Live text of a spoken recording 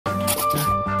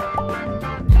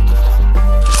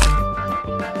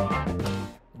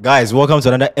Guys, welcome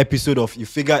to another episode of You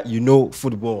Figure You Know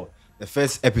Football. The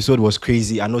first episode was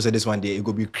crazy. I know that this one day it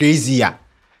will be crazier.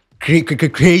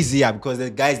 Crazier because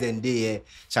the guys then there,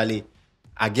 Charlie.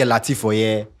 I get Latifo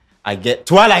here. I get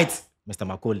Twilight. Mr.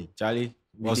 Macaulay. Charlie,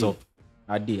 What's up?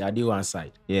 I did one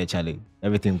side. Yeah, Charlie.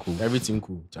 Everything cool. Everything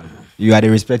cool, Charlie. You are the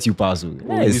respect you pass.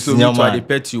 Yes, so much I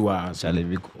pet you are.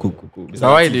 Charlie, cool.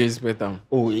 So why do you respect them?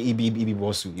 Oh, he be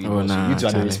boss. Nah, you two are the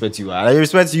Charlie. respect you are. I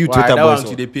respect you, Why Twitter that boys.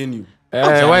 one they pay you?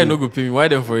 Why you no go pay me? Why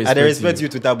them for respect? I respect you,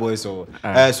 Twitter boys. So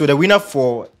the winner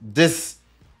for this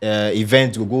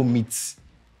event will go meet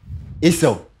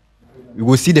Isel. We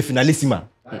will see the finalissima.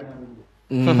 That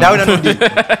winner not dey.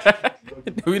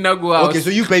 The winner go out. Okay, so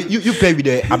you play with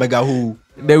the Amega who.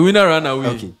 The winner run away.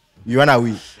 Okay, you run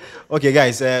away. Okay,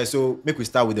 guys. So make we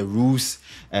start with the rules,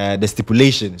 the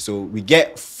stipulation. So we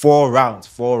get 4 rounds.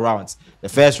 The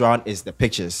first round is the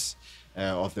pictures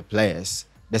of the players.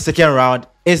 The second round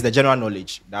is the general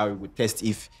knowledge. Now we will test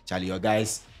if Charlie, your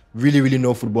guys really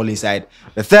know football inside.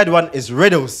 The third one is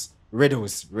riddles.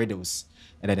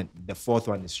 And then the fourth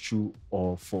one is true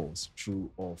or false.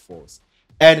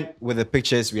 And with the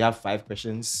pictures, we have 5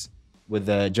 questions. With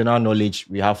the general knowledge,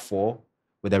 we have 4.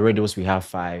 With the riddles, we have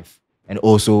 5. And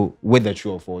also with the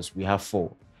true or false, we have 4.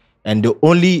 And the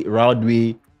only round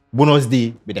we bonus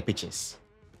day with the pictures.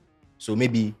 So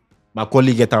maybe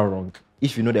Macaulay get that wrong.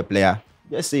 If you know the player,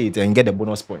 just say it and get the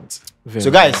bonus points.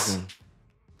 So guys,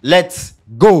 let's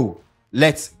go.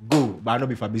 But I know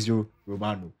be Fabrizio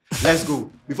Romano. Let's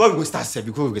go. Before we go start,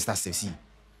 see,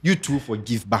 you two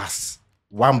forgive bars.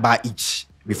 1 bar each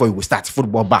before we go start.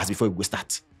 Football bars before we go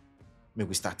start. May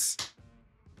we start.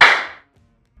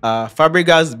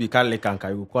 Fabregas be called Lekanka.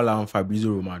 You call him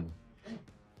Fabrizio Romano.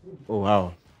 Oh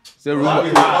wow. Say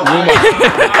Romano. Wow.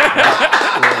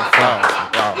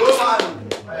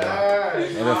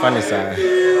 Funny sir.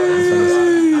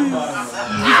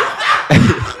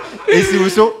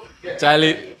 So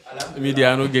Charlie,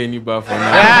 media no get any bar for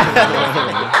now.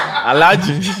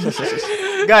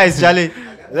 Alaji. Guys, Charlie,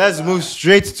 let's move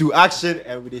straight to action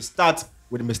and we start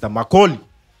with Mr. Macaulay.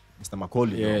 Mr.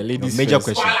 Macaulay. Yeah, ladies major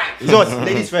first. question. Is what?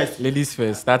 Ladies first. Ladies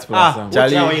first. Start for Sam.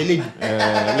 Charlie, Lady.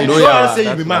 no, you say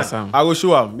you be man. I will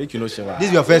show him. Make you no shame. This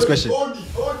is your first question.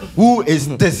 Who is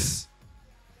this?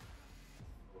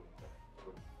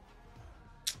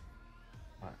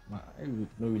 I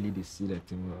don't really see that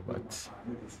thing, but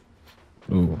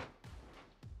You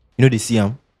know the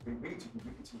CM?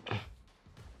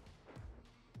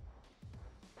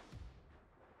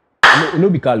 no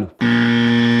be Kalu.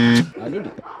 I know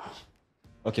the.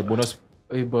 Okay, bonus.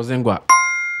 Bozengwa.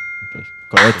 Okay.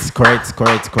 Correct.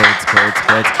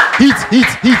 Hit.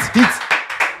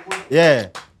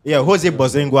 Yeah, Jose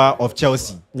Bozengwa of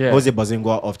Chelsea. Yeah. Jose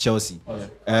Bozengwa of Chelsea.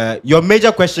 Your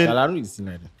major question. I don't see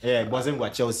that. Yeah, Bozengwa,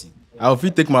 Chelsea. I'll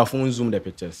take my phone, zoom the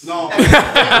pictures. No.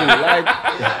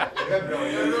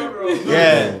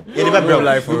 Yeah, never bro.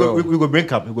 We go bring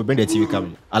the TV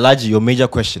camera. Alaji, your major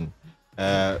question.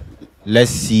 Let's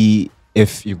see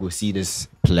if you go see this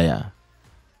player.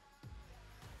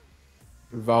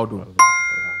 Rivaldo.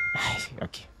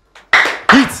 Okay.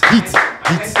 Hit.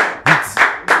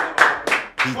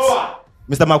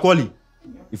 Mr. Macaulay,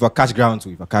 if I catch grounds,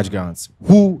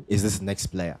 who is this next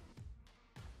player?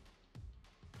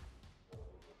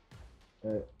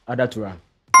 Adatura.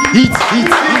 Hit.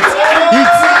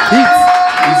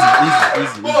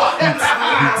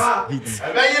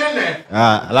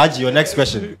 Alaji, your next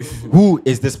question. Who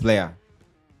is this player?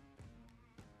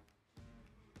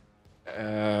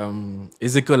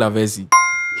 Ezekiel Lavezzi.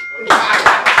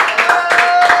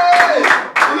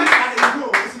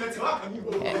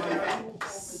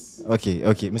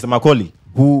 Okay. Mr. Macaulay,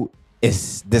 who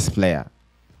is this player?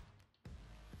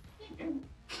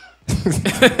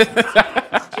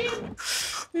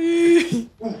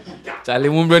 Charlie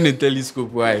Mumbrand in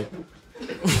telescope, why?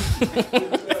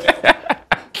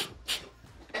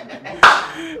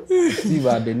 See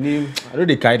about the name. I know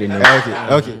they carry the name.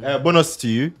 Okay. Bonus to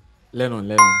you.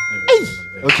 Lennon.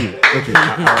 Okay.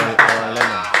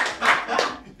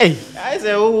 Hey, I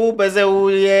say who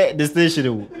yeah, the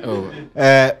station. Oh.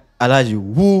 Alaji,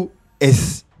 who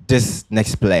is this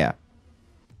next player?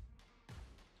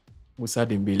 Musa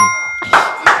Dembele.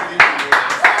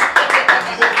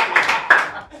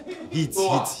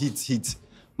 Hit.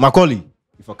 Macaulay,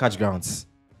 if I catch grounds.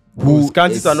 Who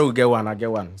can't I know get one? I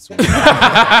get one. So. You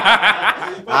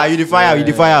the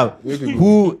fire.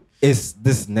 Who is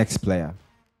this next player?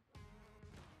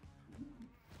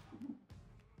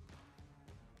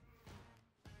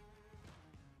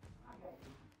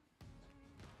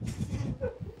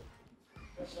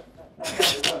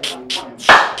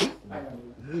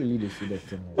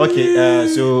 Okay,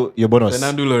 so your bonus.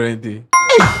 Fernando Llorente.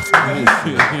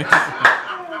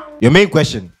 Your main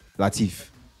question, Latif.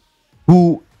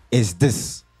 Who is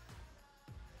this?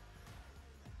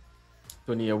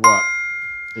 Tony Yeboah.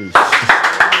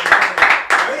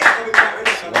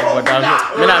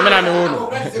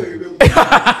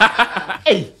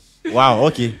 Wow,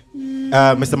 okay.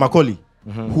 Mr. Macaulay,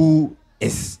 who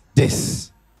is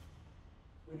this?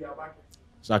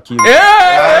 Shaquille.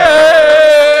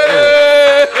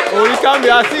 Oh, he can't be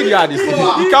a city artist.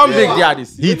 He can't be the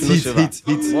artist.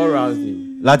 Hit. More rounds.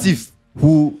 Latif,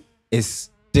 who is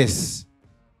this?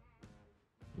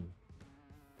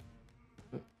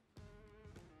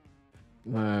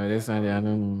 This one, I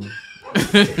don't know.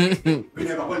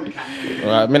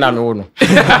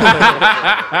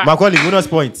 Macaulay, bonus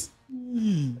points.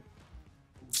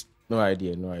 No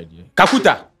idea.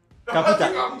 Kakuta.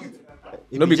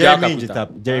 No, Jeremy in the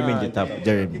tap.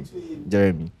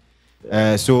 Jeremy.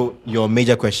 So your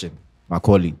major question,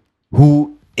 Macaulay,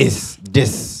 who is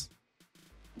this?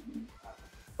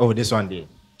 Oh, this one there.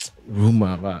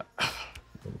 Rumor.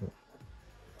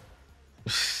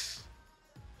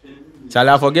 Shall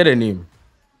I forget the name?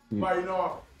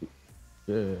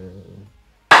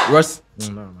 Ross.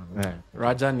 No.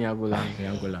 Raja Nyangolan.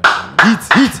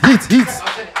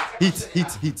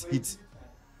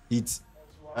 Hit.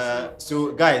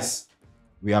 So guys,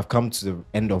 we have come to the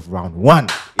end of round 1.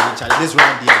 This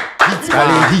round here. Hit.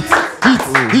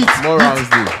 More rounds.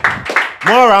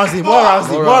 More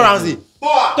rounds.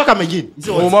 Talk am again.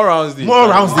 More rounds. More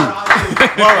rounds.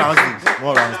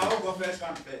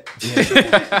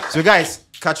 So guys,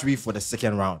 catch me for the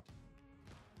second round.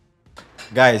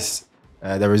 Guys,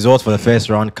 the results for the first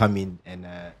round come in, and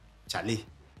Charlie,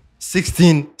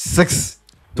 16-6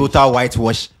 total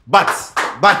whitewash. But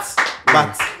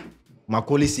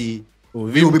Macaulay say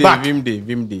we will be back.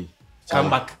 Vimday. Come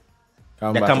back.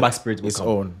 The comeback spirit is come.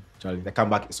 on. Charlie. The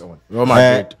comeback is on. Real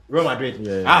Madrid.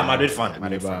 Yeah. Madrid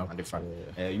fan.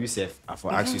 Yusuf, I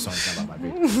for ask you something about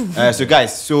Madrid. So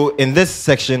guys, in this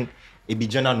section, it be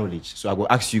general knowledge. So I will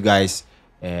ask you guys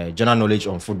general knowledge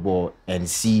on football and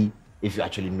see if you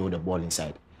actually know the ball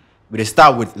inside. We'll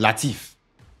start with Latif.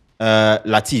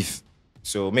 Latif.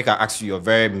 So make I ask you your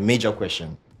very major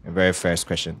question, your very first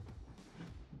question.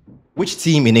 Which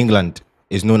team in England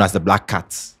is known as the Black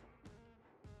Cats?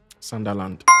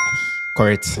 Sunderland.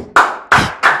 Correct.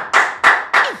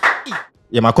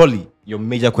 Yeah, Macaulay, your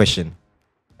major question.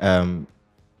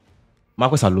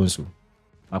 Marcos Alonso,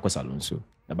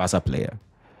 the Barca player.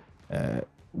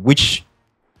 Which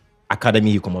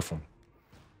academy you come up from?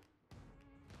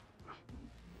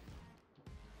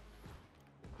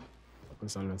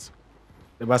 Marcos Alonso.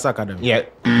 The Barca Academy. Yeah,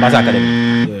 Barca Academy.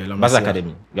 Yeah, La Masia. Barca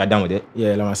Academy. You are done with it?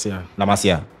 Yeah, La Masia. La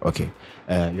Masia. Okay.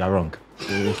 You are wrong.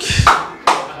 Okay.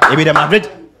 Maybe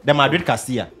the Madrid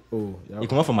Castilla. Oh, yeah. You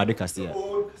come up from Madrid Castilla.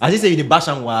 As you say, you the bash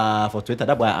for Twitter.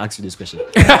 That's why I asked you this question. You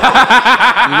look.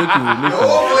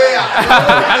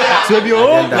 So if you're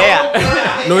home player.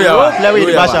 No, yeah. Player with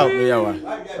the bash out. No,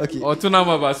 yeah. Okay.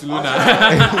 Autonoma Barcelona.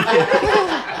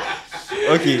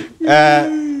 Okay.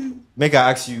 Make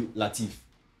I ask you, Latif.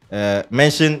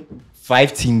 Mention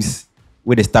 5 teams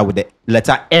where they start with the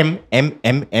letter M.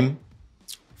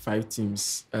 5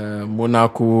 teams.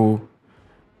 Monaco.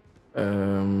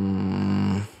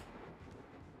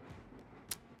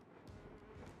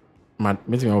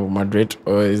 Madrid,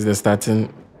 or is the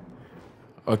starting?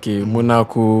 Okay,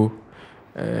 Monaco.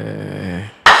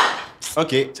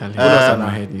 Okay. Charlie, what else am I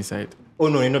head inside? Oh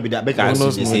no, it not be that. Make I ask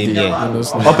you the same.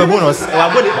 Bonus. Okay, bonus.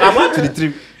 I'm going to the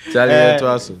trip. Charlie,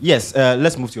 yes.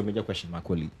 Let's move to your major question,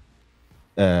 Macaulay.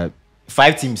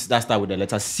 5 teams that start with the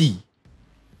letter C.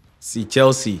 See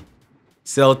Chelsea,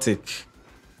 Celtic,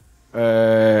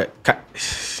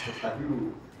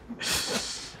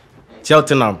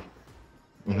 Cheltenham.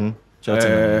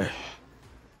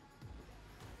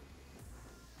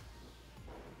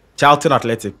 Charlton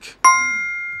Athletic.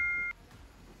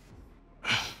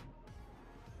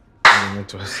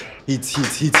 Hit.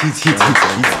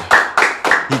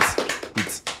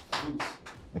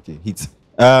 Okay, hit.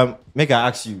 Make I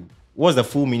ask you, what's the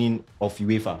full meaning of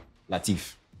UEFA,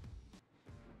 Latif?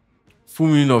 Full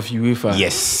meaning of UEFA.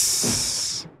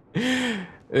 Yes.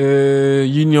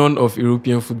 Union of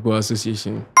European Football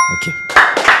Association. Okay.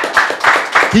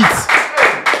 Hit.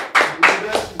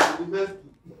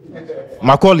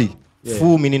 Macaulay,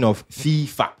 full meaning of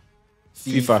FIFA.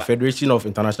 FIFA, Federation of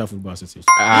International Football Association.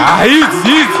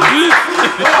 Hit.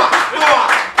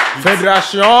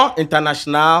 Federation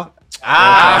International. I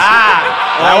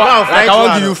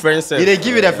want to give you French. He didn't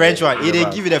give you the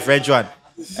French one.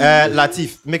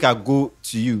 Latif, make I go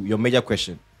to you. Your major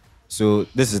question. So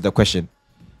this is the question.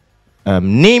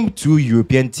 Name 2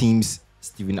 European teams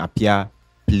Stephen Appiah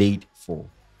played for.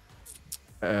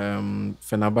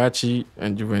 Fenerbahce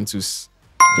and Juventus.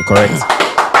 Okay, correct.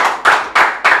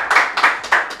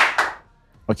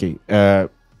 Okay,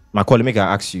 Macaulay, make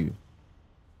I ask you.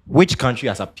 Which country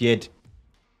has appeared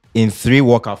in 3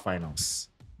 World Cup finals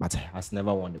but has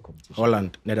never won the competition?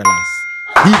 Holland, Netherlands.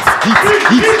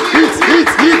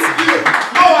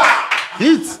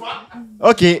 Hit.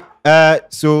 Okay,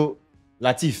 so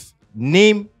Latif,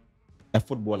 name a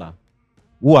footballer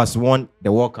who has won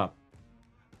the World Cup,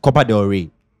 Copa del Rey,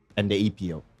 and the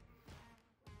EPL.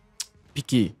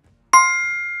 Piqué.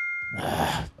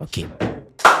 Okay.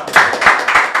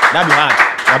 That'd be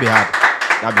hard.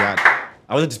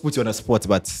 I wanted to put you on the spot,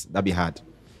 but that'd be hard.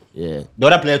 Yeah. The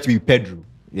other player to be Pedro.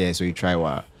 Yeah, so you try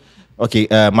one. Okay,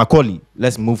 Macaulay,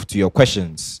 let's move to your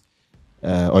questions.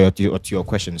 To your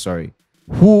question, sorry.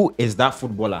 Who is that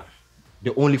footballer,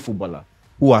 the only footballer,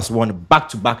 who has won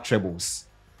back-to-back trebles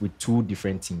with 2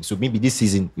 different teams? So maybe this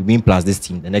season you win plus this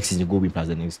team, the next season you go win plus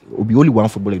the next. It will be only one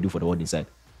footballer you do for the world inside.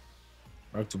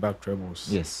 Back-to-back trebles.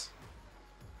 Yes.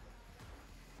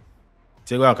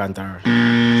 Tego Alcantara.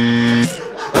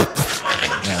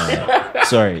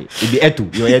 Sorry, it'll be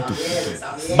Etu. You're Etu.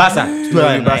 Barca.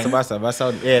 2009. Barca.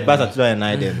 Yeah, Barca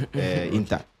 2009 then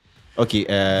Inter. Okay,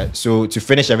 so to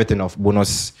finish everything off,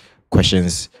 bonus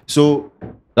questions. So,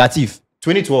 Latif,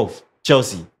 2012,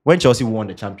 Chelsea. When Chelsea won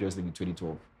the Champions League in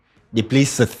 2012, they played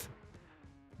 6th.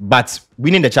 But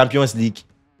winning the Champions League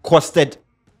cost it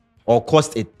what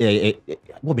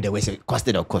would be the way say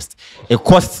costed or cost? It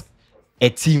cost a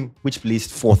team which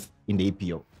placed 4th in the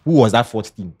APL. Who was that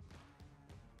 4th team?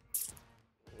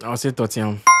 I'll say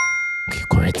Tottenham. Okay,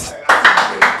 correct.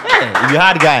 Yeah, if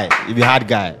you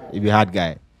hard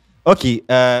guy. Okay,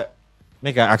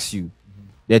 make I ask you.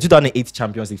 The 2008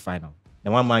 Champions League final.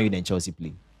 The one Man U and Chelsea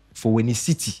play. For when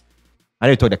City. I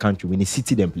don't talk the country. When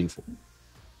City then play for.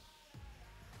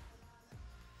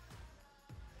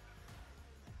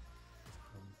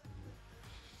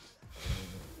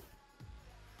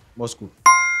 Moscow.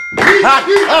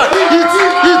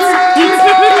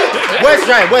 West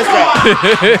right.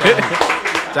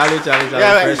 Charlie.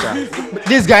 Yeah, Pressure.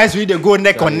 These guys really go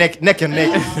neck and neck.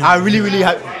 I really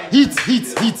have heat.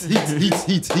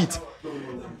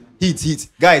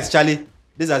 Guys, Charlie,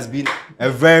 this has been a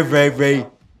very, very, very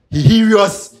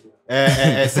hilarious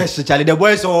session, Charlie. The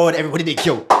boys all everybody they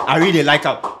kill. I really like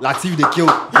how Latif they kill,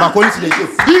 Macaulay they kill.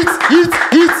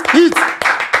 Heat.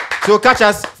 So catch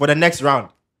us for the next round.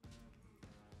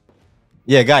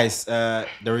 Yeah, guys, the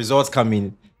results come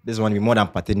in. This one will be more than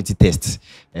paternity test.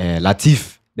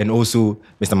 Latif, then also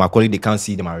Mr. Macaulay, they can't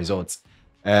see my results.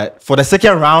 For the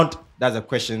second round, that's the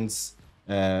questions.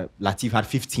 Latif had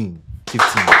 15.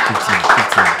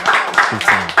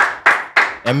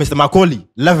 And Mr. Macaulay,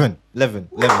 11.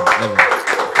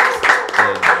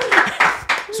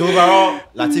 So overall,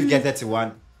 Latif gets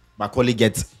 31. Macaulay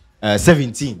gets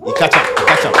 17. He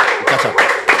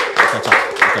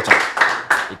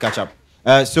catch up.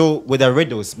 So with the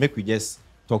riddles, make we just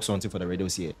talk something for the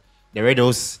riddles here. The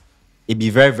riddles, it be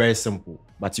very, very simple,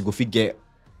 but you go get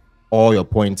all your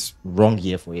points wrong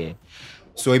here for here.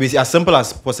 So it be as simple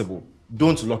as possible.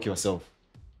 Don't lock yourself.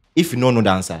 If you don't know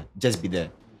the answer, just be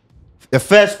there. The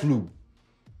first clue,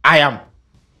 I am.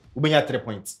 We bring 3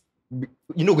 points.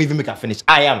 You know, go even make a finish.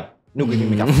 I am. You know, go even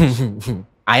make a finish.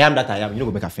 I am that I am. You know,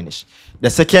 go make a finish. The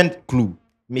second clue,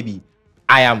 maybe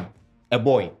I am a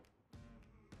boy.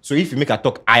 So if you make a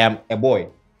talk, I am a boy,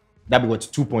 that be what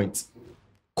 2 points.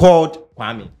 Called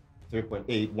Kwame,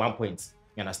 3.8, 1 point.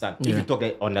 You understand? Yeah. If you talk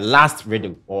on the last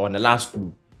riddle or on the last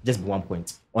clue, just be 1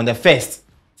 point. On the first,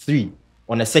 3.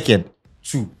 On the second,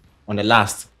 2. On the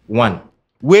last, 1.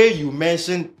 Where you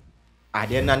mention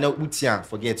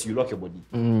forget, you lock your body.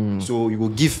 So you will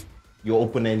give your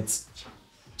opponent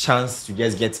chance to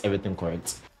just get everything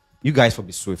correct. You guys will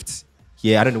be swift.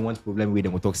 Here, I don't want problem with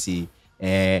them. We'll talk say,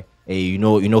 you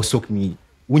know, soak me.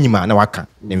 Unima na waka.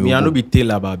 Me I no be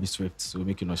tell about be swift, so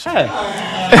make you not sure. Mama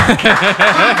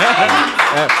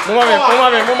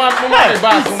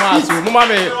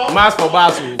for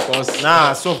bass because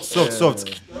nah, soft.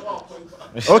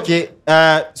 Okay,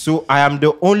 so I am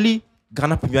the only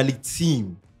Ghana Premier League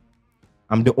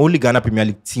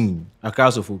team.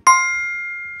 Across of food.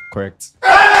 Correct.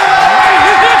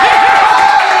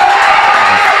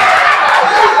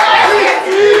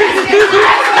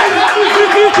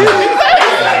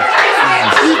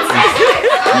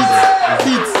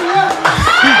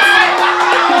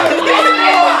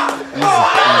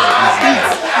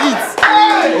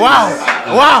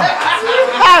 Wow.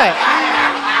 Hey.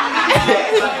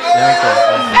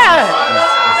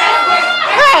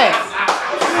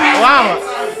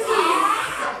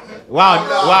 Wow.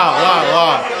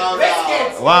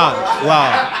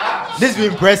 Wow. This be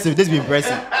impressive.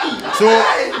 So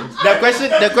the question.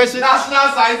 National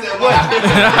science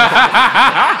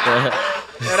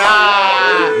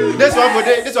This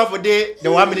one for day.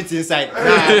 The 1 minute inside.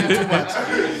 Too much.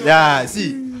 Yeah.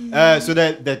 See. So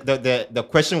the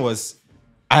question was,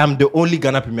 I am the only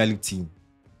Ghana Premier League team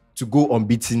to go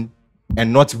unbeaten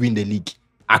and not win the league.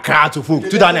 Accra to Folk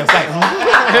 2005.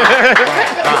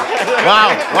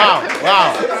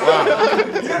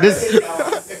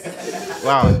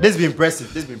 Wow. This be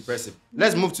impressive.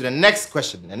 Let's move to the next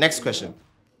question.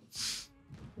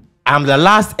 I'm the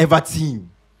last ever team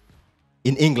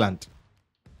in England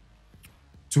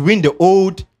to win the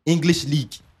old English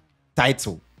League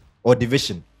title or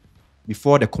division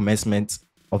before the commencement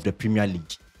of the Premier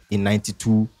League in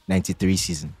 92-93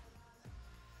 season.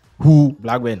 Who?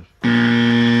 Blackburn.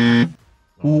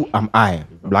 Who am I?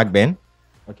 Blackburn.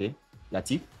 Okay.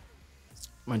 Latif.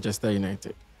 Manchester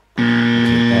United.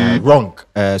 Wrong.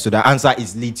 So the answer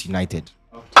is Leeds United.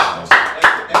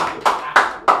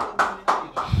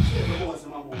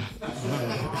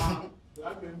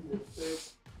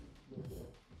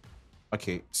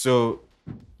 Okay, so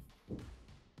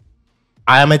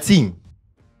I am a team.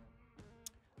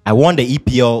 I won the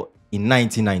EPL in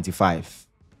 1995.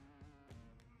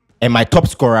 And my top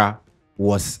scorer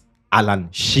was Alan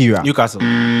Shearer. Newcastle. Who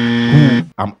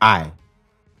am I?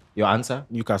 Your answer?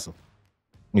 Newcastle.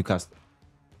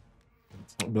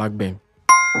 Blackburn.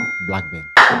 Blackburn.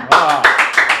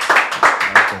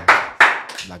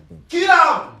 Blackburn. Kill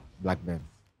him! Blackburn.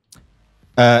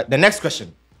 The next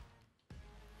question.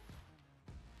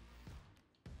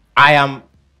 I am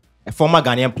a former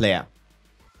Ghanaian player.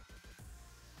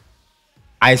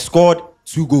 I scored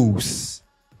 2 goals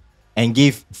and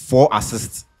gave 4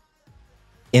 assists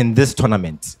in this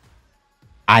tournament.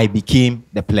 I became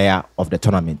the player of the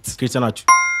tournament. Christian Achu.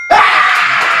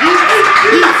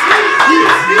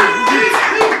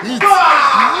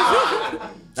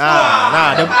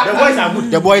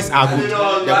 The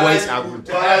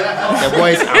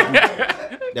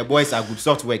boys are good.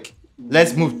 Soft work.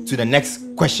 Let's move to the next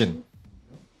question.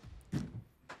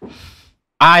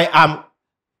 I am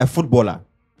a footballer.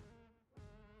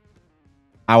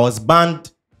 I was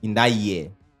banned in that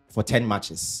year for 10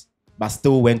 matches, but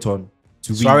still went on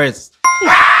to win. Suarez.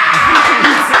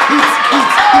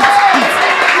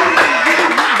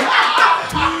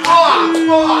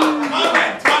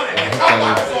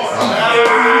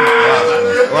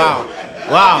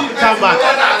 Wow.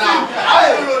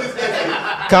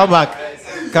 Come back.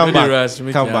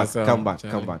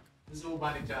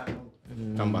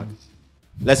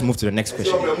 Let's move to the next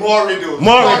question. More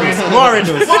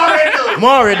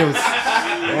riddles.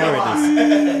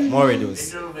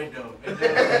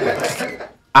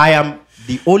 I am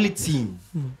the only team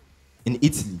in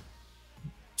Italy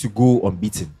to go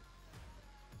unbeaten.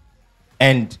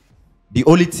 And the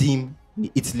only team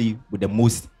in Italy with the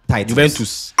most titles.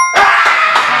 Juventus.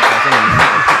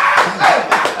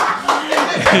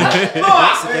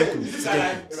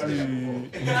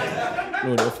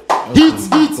 Heat.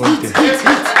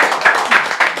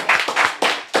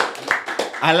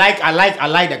 I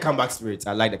like the comeback spirit.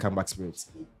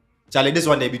 Charlie, this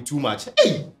one they be too much.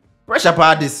 Hey, pressure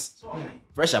power this.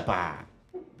 Pressure power.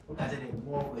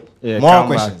 More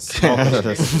questions.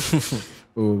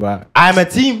 I'm a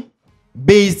team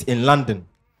based in London.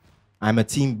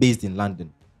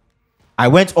 I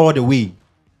went all the way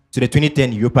to the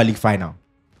 2010 Europa League final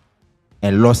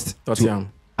and lost to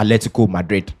Atletico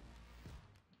Madrid.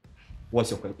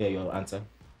 What's your answer?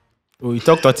 Oh, you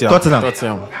talk Tottenham.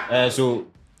 So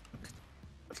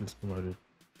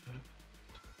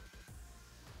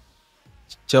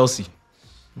Chelsea.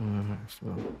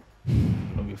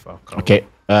 okay.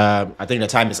 I think the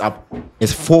time is up.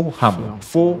 It's Fulham.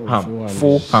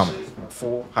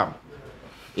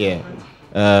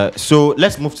 Yeah. So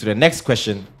let's move to the next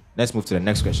question.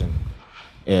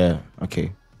 Yeah.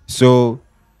 Okay. So,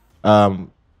 I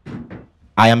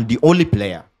am the only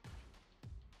player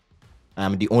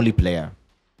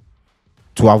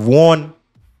to have won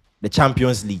the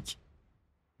Champions League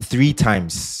 3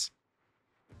 times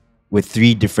with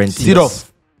 3 different teams. Sit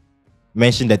off.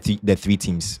 Mention the 3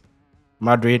 teams.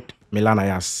 Madrid, Milan,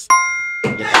 Ajax.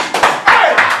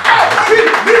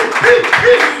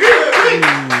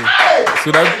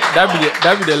 So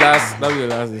that be the last.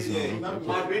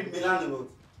 Madrid, Milan,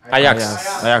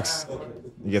 Ajax.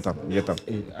 You get them.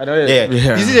 I don't. Yeah.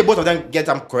 You see, both of them get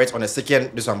them correct on the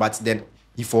second this one, but then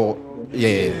he for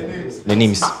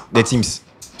the teams.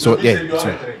 So yeah.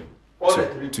 So,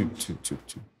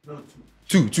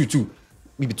 Two.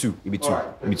 Maybe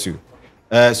two.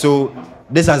 So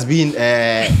this has been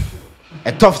a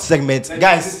tough segment,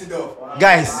 guys.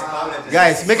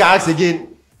 Make I ask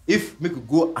again if we could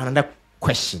go another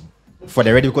question for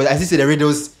the riddle, because as you say the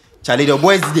riddles, Charlie, the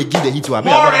boys they give the hit to her.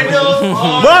 More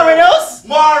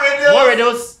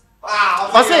riddles.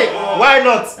 I say why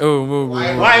not?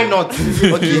 Why not?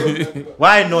 Okay,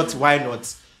 why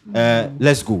not?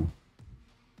 Let's go.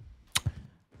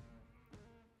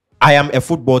 I am a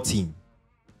football team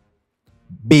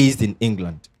based in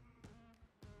England.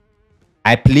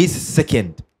 I placed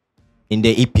second in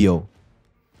the EPL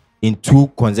in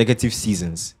 2 consecutive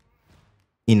seasons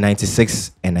in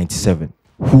 96 and 97.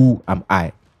 Who am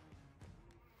I?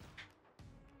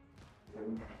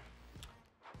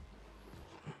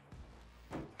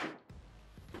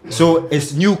 So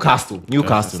it's Newcastle,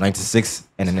 96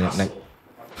 and then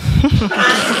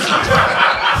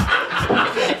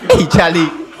Hey Charlie.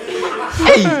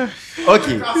 Hey.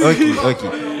 Okay.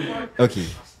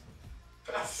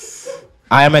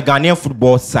 I am a Ghanaian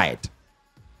football side.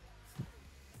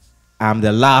 I am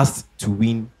the last to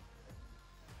win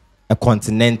a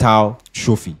continental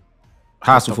trophy.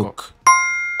 Hasselhoff.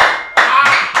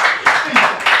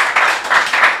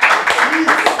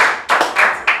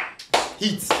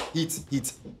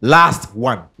 Heat. Last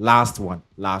one.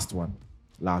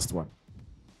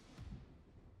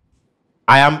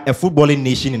 I am a footballing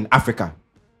nation in Africa.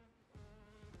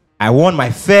 I won my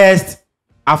first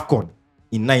AFCON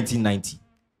in 1990.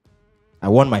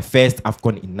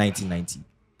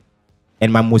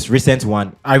 And my most recent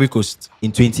one, Ivory Coast,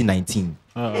 in 2019.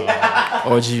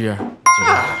 Algeria.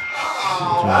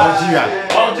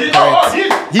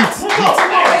 Heat.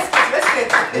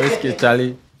 Okay,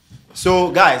 Charlie.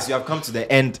 So, guys, you have come to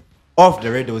the end of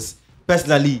the riddles.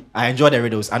 Personally, I enjoy the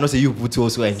riddles. I know say you people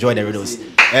also enjoy the riddles.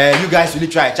 You guys really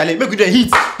try. Charlie, make it the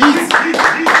heat.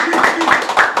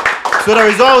 So the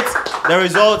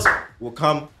results will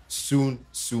come soon.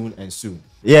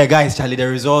 Yeah, guys, Charlie, the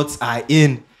results are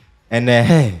in. And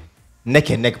neck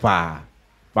and neck pa.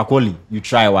 Macaulay, you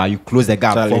try while you close the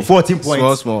gap Charlie, from 14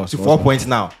 points to 4 points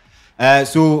now.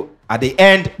 So at the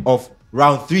end of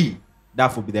round 3,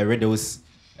 that will be the riddles.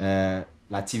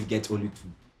 Latif gets only 2.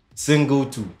 Single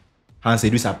 2. Hans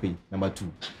Edusape, number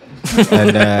 2.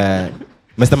 And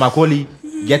Mr. Macaulay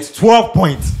gets 12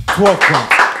 points. 12 points.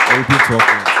 I repeat, 12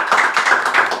 points.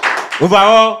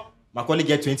 Overall, Macaulay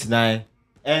gets 29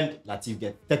 and Latif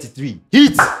gets 33.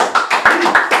 Heat!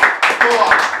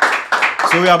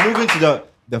 So we are moving to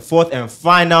the 4th and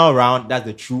final round. That's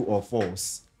the true or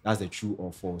false. So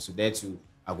there too,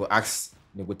 I will ask,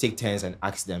 they will take turns and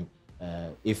ask them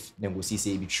if they will say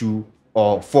it be true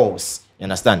or false. You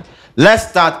understand? Let's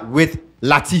start with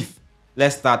Latif.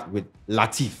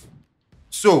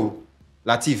 So,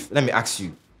 Latif, let me ask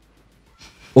you.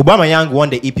 Obama Young won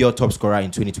the EPL top scorer in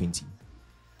 2020.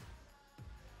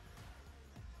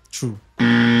 True.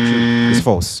 It's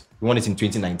false. We won it in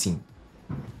 2019.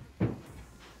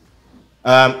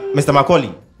 Mr.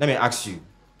 Macaulay, let me ask you.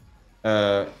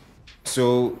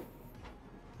 So,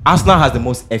 Arsenal has the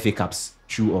most FA Cups.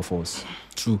 True or false?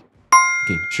 True.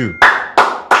 Okay, true.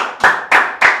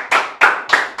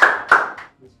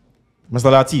 Mr.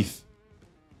 Latif,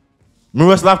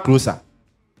 Miroslav Klose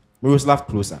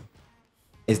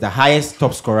is the highest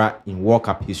top scorer in World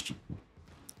Cup history.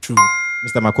 True.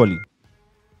 Mr. Macaulay,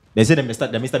 they say the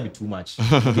Mr. be too much.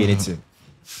 Okay, that's it.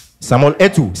 Samuel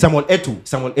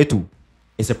Eto'o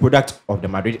is a product of the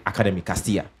Madrid Academy,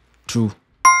 Castilla. True.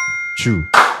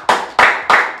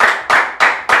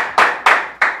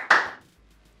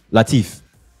 Latif,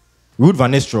 Ruud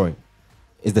van Nistelrooy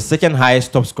is the second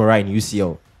highest top scorer in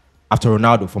UCL after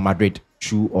Ronaldo for Madrid.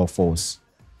 True or false?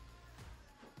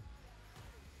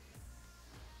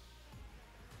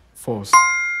 False.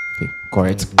 Okay,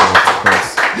 correct.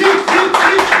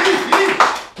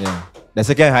 Yeah. The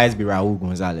second highest be Raul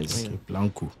Gonzalez. Okay,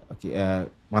 Blanco. Okay,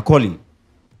 Macaulay,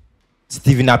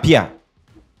 Steven Appiah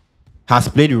has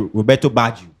played with Roberto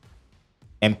Baggio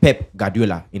and Pep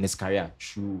Guardiola in his career.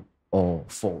 True or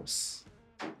false?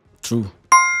 True.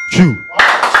 Heat.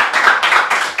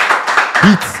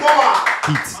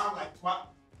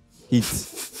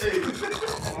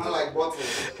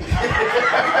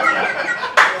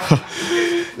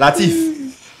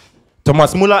 Latif,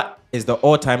 Thomas Muller is the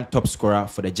all-time top scorer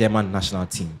for the German national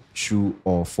team. True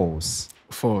or false?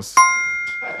 False.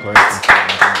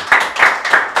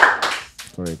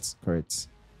 Correct.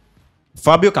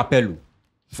 Fabio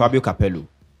Capello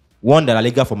won the La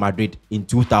Liga for Madrid in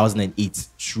 2008.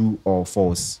 True or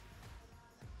false?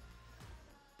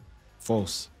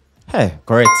 False. Hey,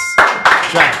 correct.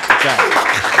 Try.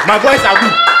 My boys are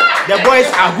good. The boys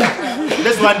are good.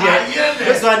 This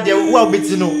one there. Who are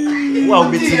beating no? Who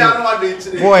are beating no?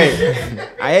 Boy,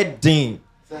 I had ding.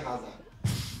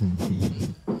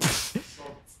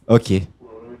 Okay.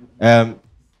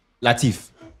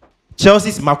 Latif.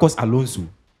 Chelsea's Marcos Alonso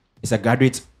is a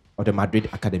graduate of the Madrid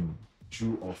Academy.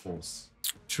 True or false?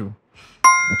 True.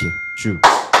 Okay, true.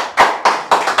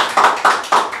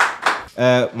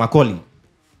 Macaulay,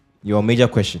 your major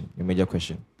question.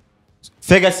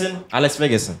 Alex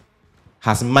Ferguson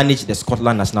has managed the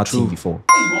Scotland national team before.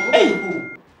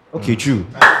 Okay, true.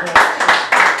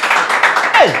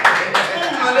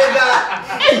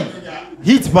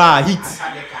 Hit bar, hit.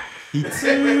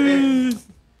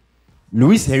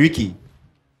 Luis Enrique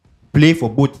play for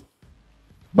both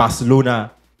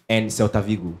Barcelona and Celta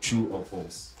Vigo. True or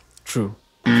false? True.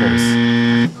 False.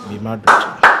 Be mad.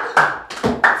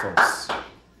 False.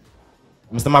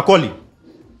 Mr.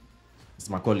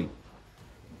 Macaulay.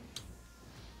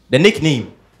 The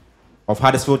nickname of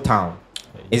Huddersfield Town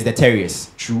is the Terriers.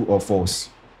 True or false?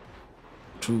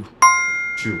 True.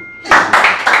 True.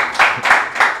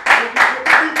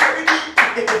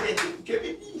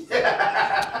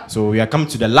 So we are coming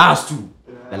to the last two.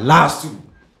 The last two.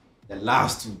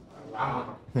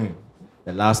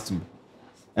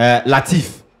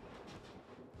 Latif,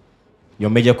 your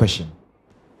major question.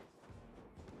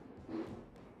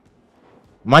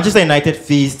 Manchester United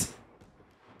faced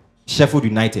Sheffield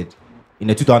United in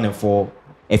the 2004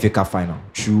 FA Cup final.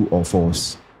 True or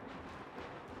false?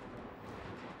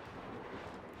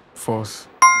 False.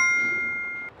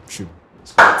 True.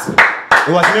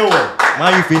 It was Millwall.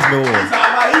 Man, you faced Millwall.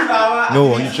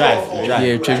 No, you tried. Yeah,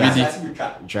 You tried.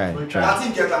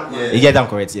 You get them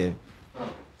correct, yeah.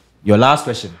 Your last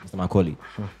question, Mr. Macaulay.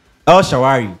 El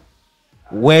Shawari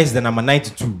wears the number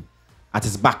 92 at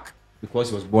his back because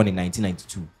he was born in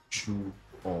 1992. True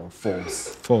or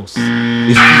false? False.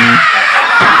 It's true.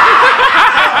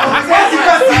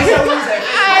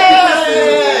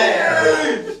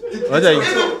 What are you?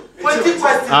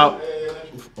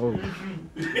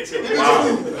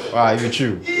 Wow, it be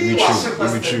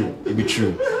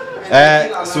true.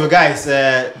 So guys,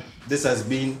 this has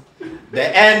been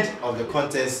the end of the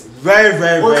contest. Very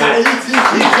interesting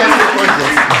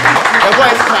contest.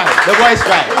 The boys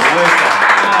try.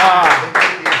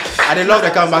 And they love the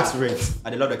comeback spirit.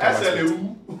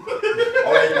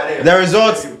 The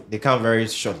results, they come very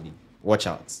shortly. Watch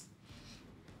out.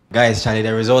 Guys, Charlie,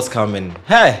 the results come in.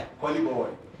 Hey!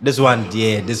 This one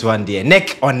there.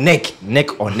 Neck on neck.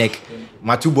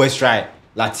 My two boys try.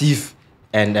 Latif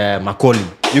and Macaulay.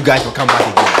 You guys will come back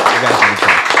again.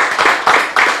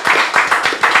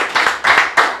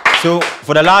 So,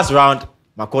 for the last round,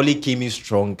 Macaulay came in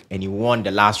strong and he won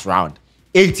the last round.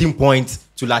 18 points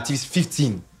to Latif's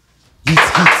 15. Hit.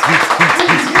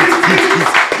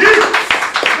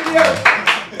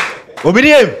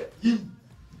 Obedience.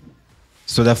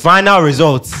 So the final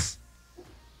results.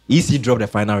 EC dropped the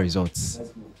final results.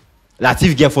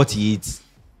 Latif get 48.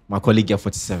 Macaulay get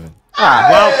 47. 1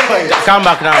 point. Come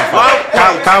back now.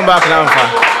 Come back now.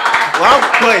 1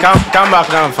 point. Come back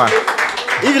now.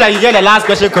 If like you get the last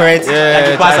question correct,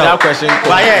 yeah, you pass that out. question.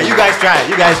 But yeah, you guys try.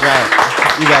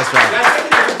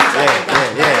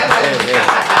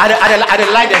 I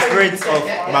don't like the spirit of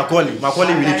Macaulay.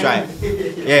 Macaulay really try.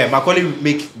 Yeah, Macaulay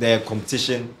make the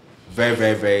competition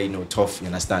very tough. You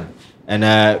understand? And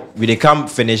when they come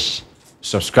finish,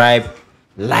 subscribe,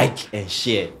 like and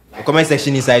share. The comment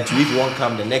section inside too. If you want to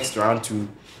come the next round to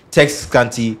text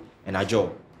Scanty and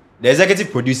Ajo. The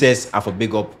executive producers are for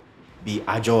big up be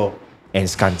Ajo and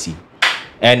Scanty,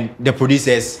 and the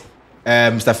producers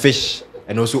Mr. Fish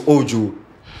and also Ojo,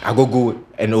 Agogo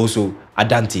and also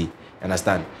Adante.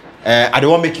 Understand? I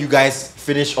don't want to make you guys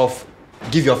finish off.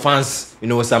 Give your fans,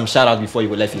 some shout out before you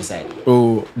go left inside.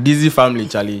 Oh, Dizzy family,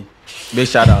 Charlie. Big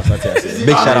shout out.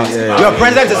 Big shout out. Your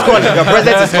president is calling.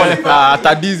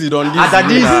 Atadizi, don't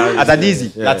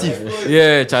Atadizi. Latif.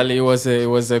 Yeah, Charlie. It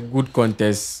was a good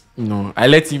contest. I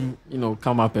let him,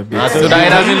 come up a bit so that it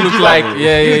doesn't look like.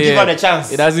 Give him a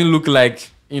chance. It doesn't look like.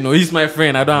 He's my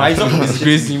friend. I don't have to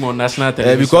disgrace him on national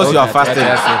television. Because you are fasting.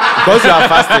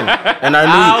 And I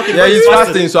know. He's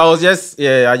fasting. So I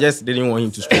just didn't want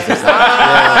him to stress himself.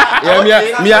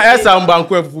 Me, I asked some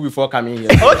banquet before coming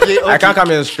here. Okay. I can't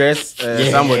come and stress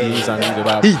somebody who's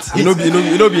about. You know,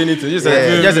 be anything.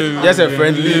 Just a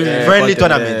friendly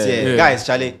tournament. Yeah. Guys,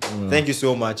 Charlie, thank you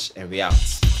so much, and we out.